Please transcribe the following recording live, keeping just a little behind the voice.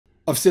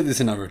I've said this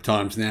a number of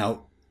times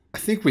now. I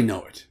think we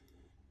know it.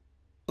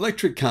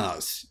 Electric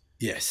cars,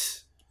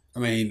 yes. I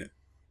mean,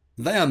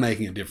 they are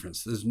making a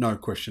difference. There's no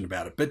question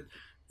about it. But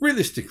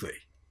realistically,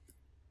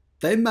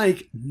 they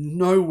make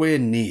nowhere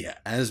near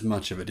as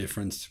much of a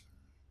difference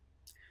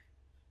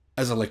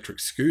as electric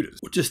scooters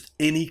or just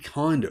any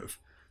kind of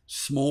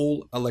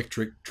small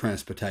electric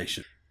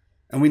transportation.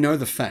 And we know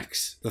the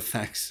facts. The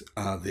facts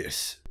are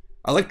this.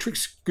 Electric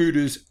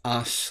scooters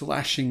are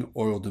slashing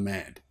oil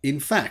demand. In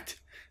fact,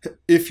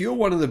 if you're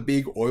one of the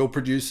big oil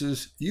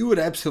producers, you would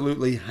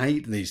absolutely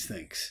hate these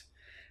things.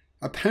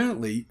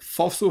 Apparently,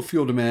 fossil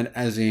fuel demand,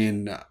 as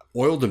in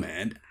oil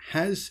demand,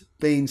 has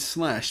been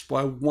slashed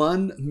by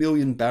 1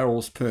 million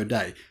barrels per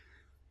day,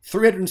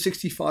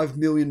 365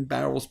 million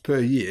barrels per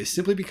year,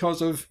 simply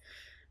because of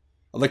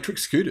electric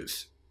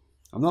scooters.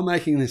 I'm not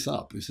making this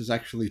up. This is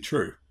actually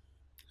true.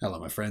 Hello,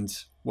 my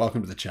friends.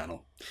 Welcome to the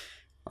channel.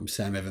 I'm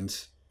Sam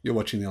Evans. You're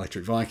watching the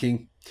Electric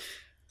Viking.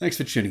 Thanks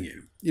for tuning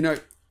in.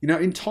 You know,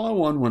 in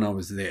Taiwan when I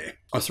was there,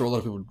 I saw a lot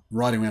of people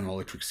riding around on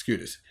electric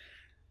scooters,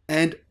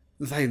 and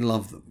they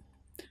love them.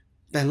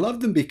 They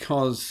love them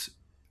because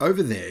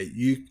over there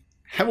you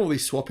have all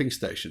these swapping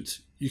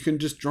stations. You can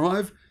just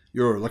drive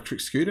your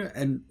electric scooter,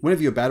 and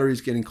whenever your battery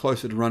is getting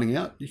closer to running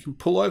out, you can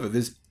pull over.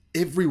 There's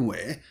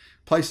everywhere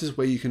places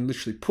where you can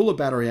literally pull a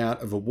battery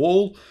out of a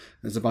wall.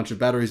 There's a bunch of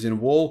batteries in a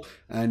wall,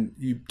 and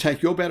you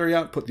take your battery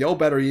out, put the old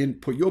battery in,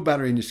 put your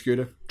battery in your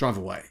scooter, drive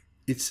away.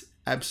 It's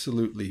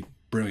absolutely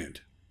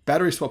brilliant.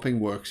 Battery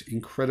swapping works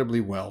incredibly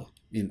well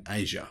in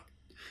Asia.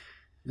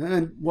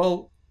 And,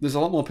 well, there's a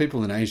lot more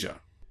people in Asia.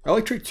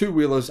 Electric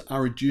two-wheelers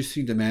are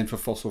reducing demand for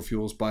fossil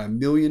fuels by 1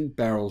 million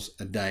barrels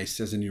a day,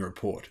 says a new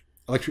report.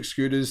 Electric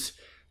scooters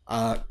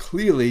are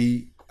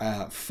clearly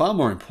far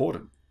more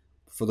important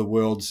for the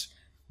world's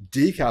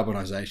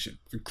decarbonisation,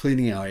 for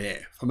cleaning our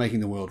air, for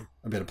making the world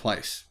a better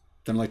place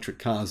than electric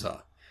cars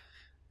are.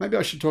 Maybe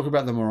I should talk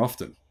about them more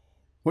often.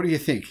 What do you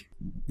think?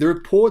 The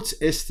reports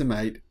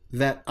estimate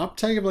that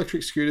uptake of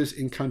electric scooters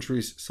in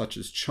countries such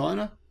as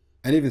China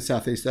and even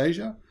Southeast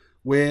Asia,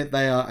 where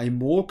they are a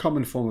more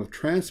common form of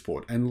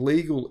transport and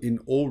legal in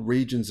all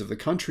regions of the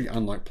country,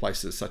 unlike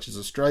places such as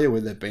Australia,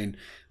 where they've been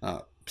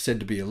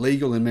said to be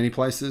illegal in many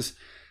places,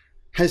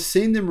 has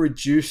seen them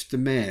reduce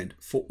demand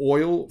for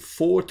oil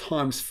 4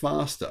 times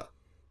faster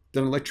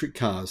than electric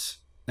cars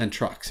and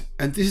trucks.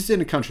 And this is in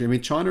a country, I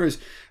mean, China is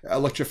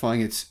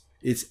electrifying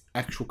its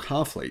actual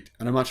car fleet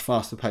at a much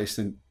faster pace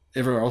than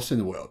everywhere else in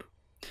the world.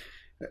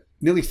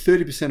 Nearly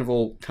 30% of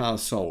all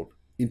cars sold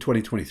in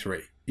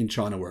 2023 in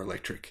China were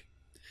electric.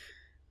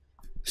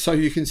 So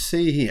you can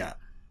see here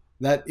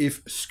that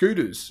if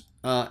scooters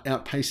are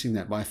outpacing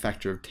that by a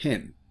factor of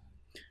 10,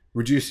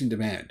 reducing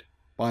demand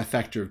by a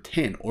factor of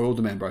 10, oil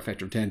demand by a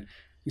factor of 10,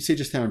 you see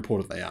just how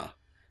important they are.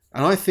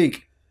 And I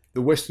think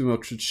the Western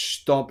world should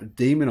stop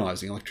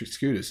demonizing electric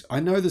scooters.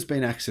 I know there's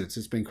been accidents,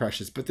 there's been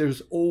crashes, but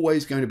there's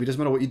always going to be, doesn't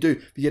matter what you do.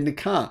 If you get in a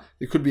car,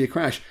 there could be a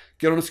crash.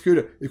 Get on a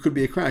scooter, there could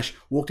be a crash.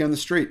 Walk down the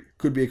street,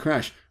 could be a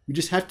crash. We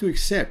just have to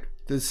accept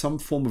there's some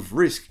form of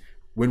risk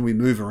when we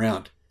move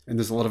around, and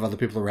there's a lot of other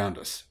people around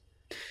us.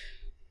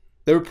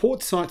 The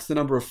report cites the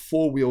number of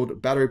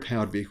 4-wheeled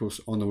battery-powered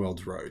vehicles on the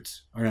world's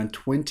roads, around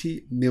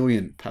 20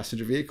 million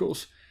passenger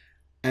vehicles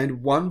and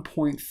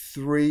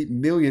 1.3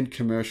 million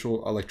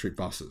commercial electric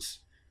buses,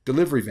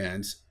 delivery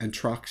vans and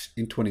trucks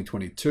in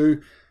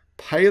 2022,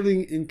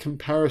 paling in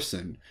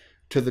comparison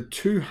to the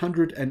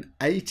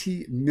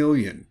 280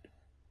 million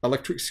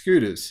electric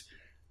scooters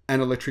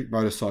and electric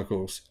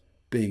motorcycles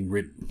being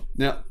ridden.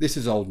 Now, this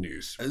is old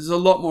news. There's a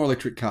lot more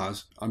electric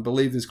cars. I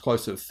believe there's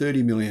close to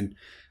 30 million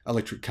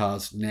electric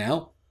cars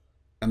now.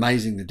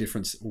 Amazing the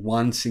difference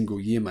one single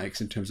year makes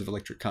in terms of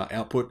electric car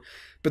output.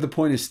 But the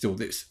point is still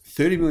this: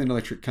 30 million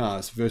electric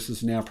cars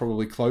versus now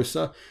probably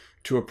closer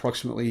to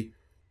approximately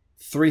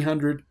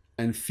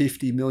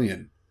 350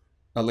 million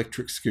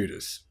electric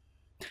scooters.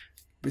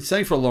 Been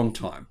saying for a long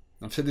time,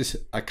 I've said this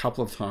a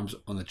couple of times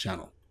on the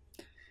channel,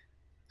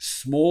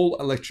 small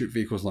electric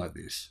vehicles like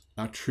this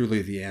are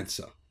truly the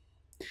answer.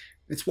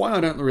 It's why I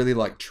don't really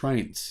like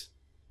trains.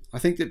 I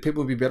think that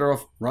people would be better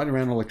off riding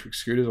around electric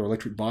scooters or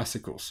electric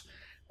bicycles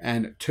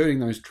and turning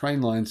those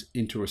train lines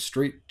into a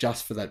street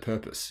just for that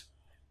purpose.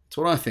 That's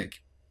what I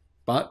think.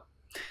 But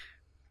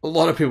a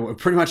lot of people,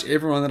 pretty much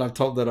everyone that I've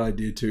told that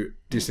idea to,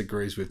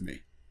 disagrees with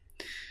me.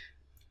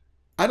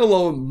 At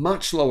a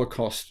much lower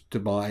cost to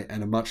buy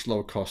and a much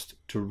lower cost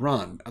to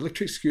run,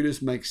 electric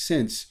scooters make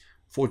sense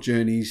for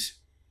journeys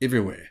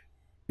everywhere,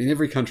 in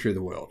every country of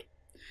the world.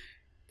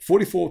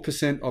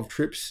 44% of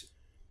trips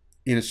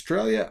in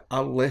Australia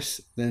are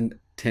less than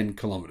 10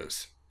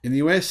 kilometers. In the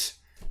US,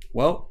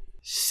 well,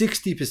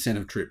 60%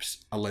 of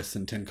trips are less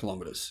than 10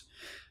 kilometers.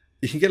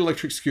 You can get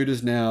electric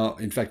scooters now.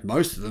 In fact,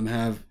 most of them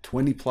have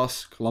 20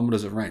 plus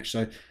kilometers of range.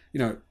 So,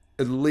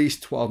 at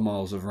least 12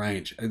 miles of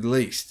range, at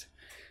least.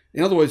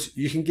 In other words,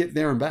 you can get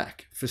there and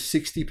back for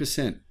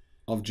 60%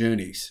 of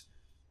journeys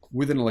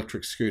with an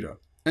electric scooter.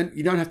 And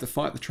you don't have to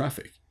fight the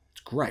traffic.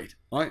 It's great.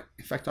 In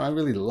fact, I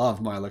really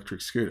love my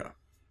electric scooter.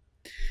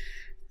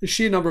 The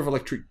sheer number of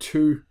electric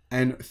 2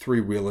 and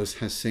 3-wheelers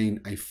has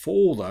seen a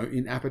fall, though,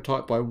 in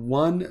appetite by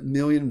 1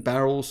 million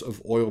barrels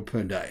of oil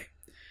per day.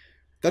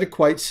 That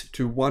equates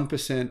to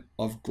 1%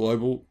 of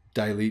global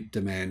daily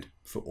demand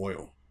for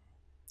oil.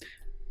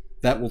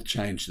 That will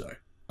change, though.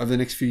 Over the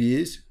next few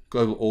years,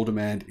 global oil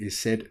demand is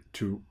said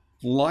to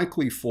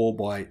likely fall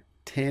by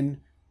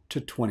 10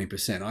 to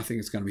 20%. I think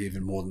it's going to be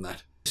even more than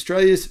that.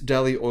 Australia's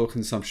daily oil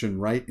consumption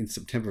rate in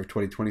September of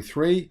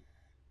 2023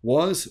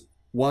 was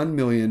 1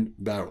 million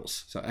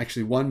barrels. So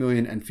actually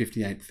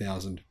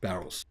 1,058,000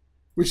 barrels,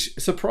 which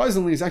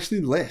surprisingly is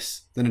actually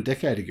less than a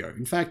decade ago.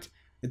 In fact,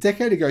 a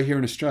decade ago here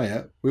in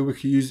Australia, we were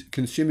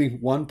consuming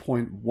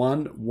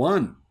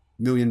 1.11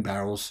 million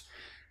barrels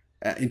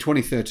in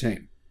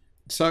 2013.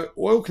 So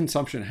oil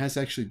consumption has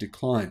actually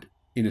declined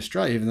in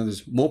Australia, even though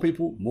there's more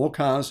people, more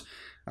cars,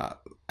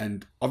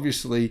 and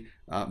obviously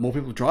more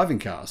people driving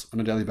cars on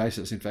a daily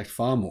basis. In fact,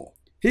 far more.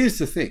 Here's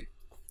the thing.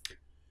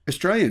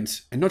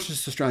 Australians, and not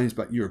just Australians,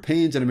 but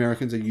Europeans and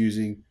Americans are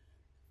using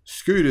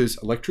scooters,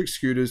 electric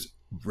scooters,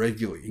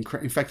 regularly.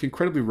 In fact,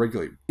 incredibly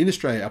regularly. In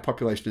Australia, our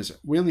population is,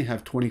 we only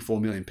have 24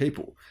 million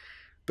people,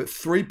 but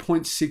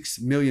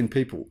 3.6 million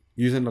people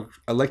use an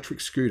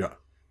electric scooter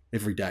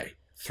every day.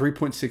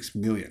 3.6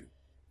 million.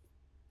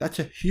 That's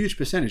a huge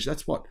percentage.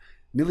 That's what?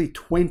 Nearly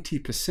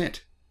 20%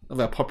 of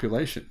our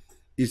population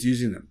is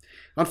using them.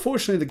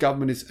 Unfortunately, the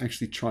government is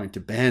actually trying to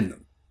ban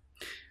them.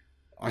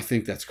 I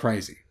think that's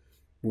crazy.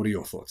 What are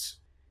your thoughts?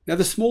 Now,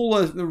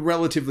 the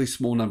relatively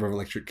small number of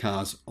electric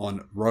cars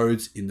on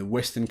roads in the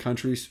Western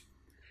countries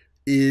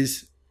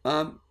is,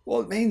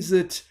 it means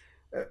that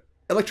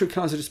electric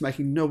cars are just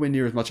making nowhere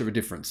near as much of a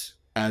difference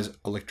as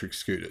electric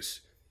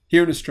scooters.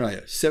 Here in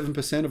Australia,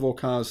 7% of all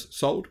cars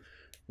sold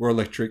were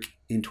electric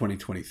in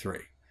 2023.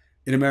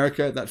 In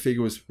America, that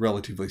figure was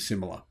relatively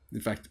similar. In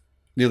fact,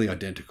 nearly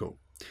identical.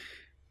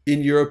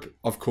 In Europe,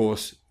 of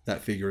course,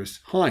 that figure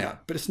is higher,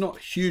 but it's not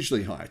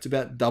hugely high. It's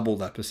about double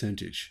that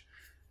percentage.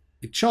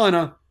 In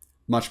China,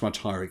 much, much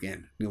higher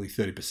again, nearly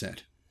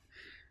 30%.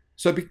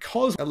 So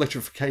because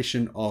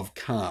electrification of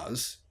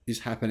cars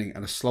is happening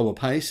at a slower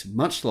pace,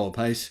 much slower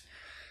pace,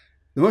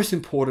 the most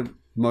important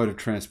mode of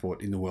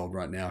transport in the world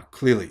right now,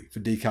 clearly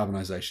for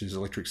decarbonisation, is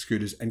electric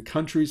scooters, and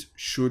countries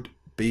should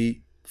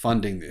be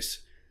funding this.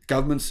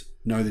 Governments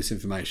know this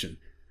information.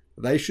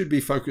 They should be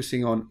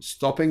focusing on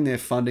stopping their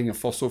funding of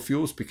fossil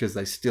fuels, because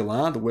they still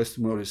are. The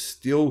Western world is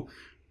still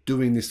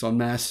doing this en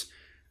masse,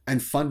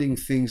 and funding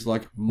things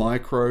like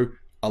micro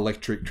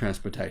electric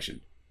transportation.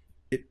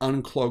 It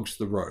unclogs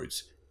the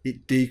roads.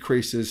 It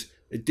decreases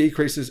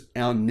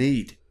our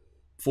need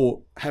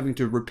for having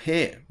to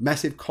repair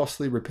massive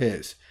costly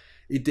repairs.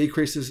 It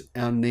decreases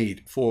our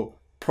need for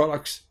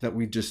products that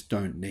we just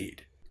don't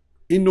need.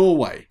 In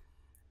Norway,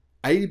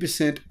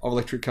 80% of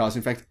electric cars,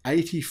 in fact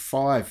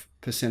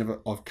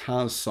 85% of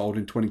cars sold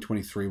in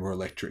 2023 were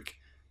electric.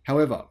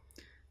 However,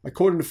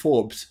 according to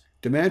Forbes,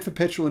 demand for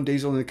petrol and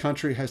diesel in the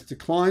country has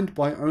declined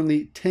by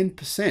only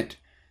 10%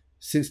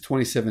 since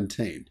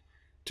 2017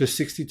 to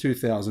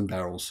 62,000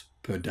 barrels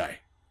per day.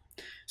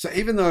 So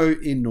even though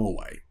in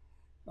Norway,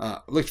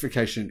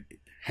 electrification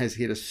has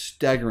hit a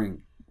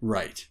staggering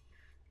rate,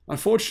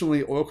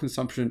 unfortunately, oil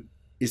consumption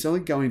is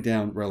only going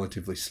down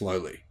relatively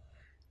slowly.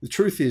 The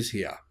truth is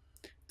here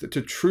that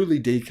to truly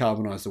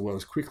decarbonize the world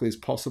as quickly as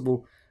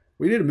possible,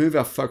 we need to move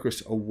our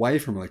focus away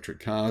from electric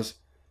cars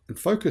and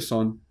focus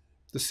on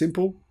the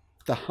simple,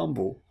 the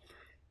humble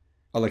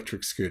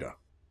electric scooter.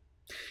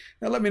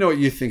 Now, let me know what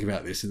you think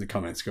about this in the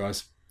comments,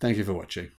 guys. Thank you for watching.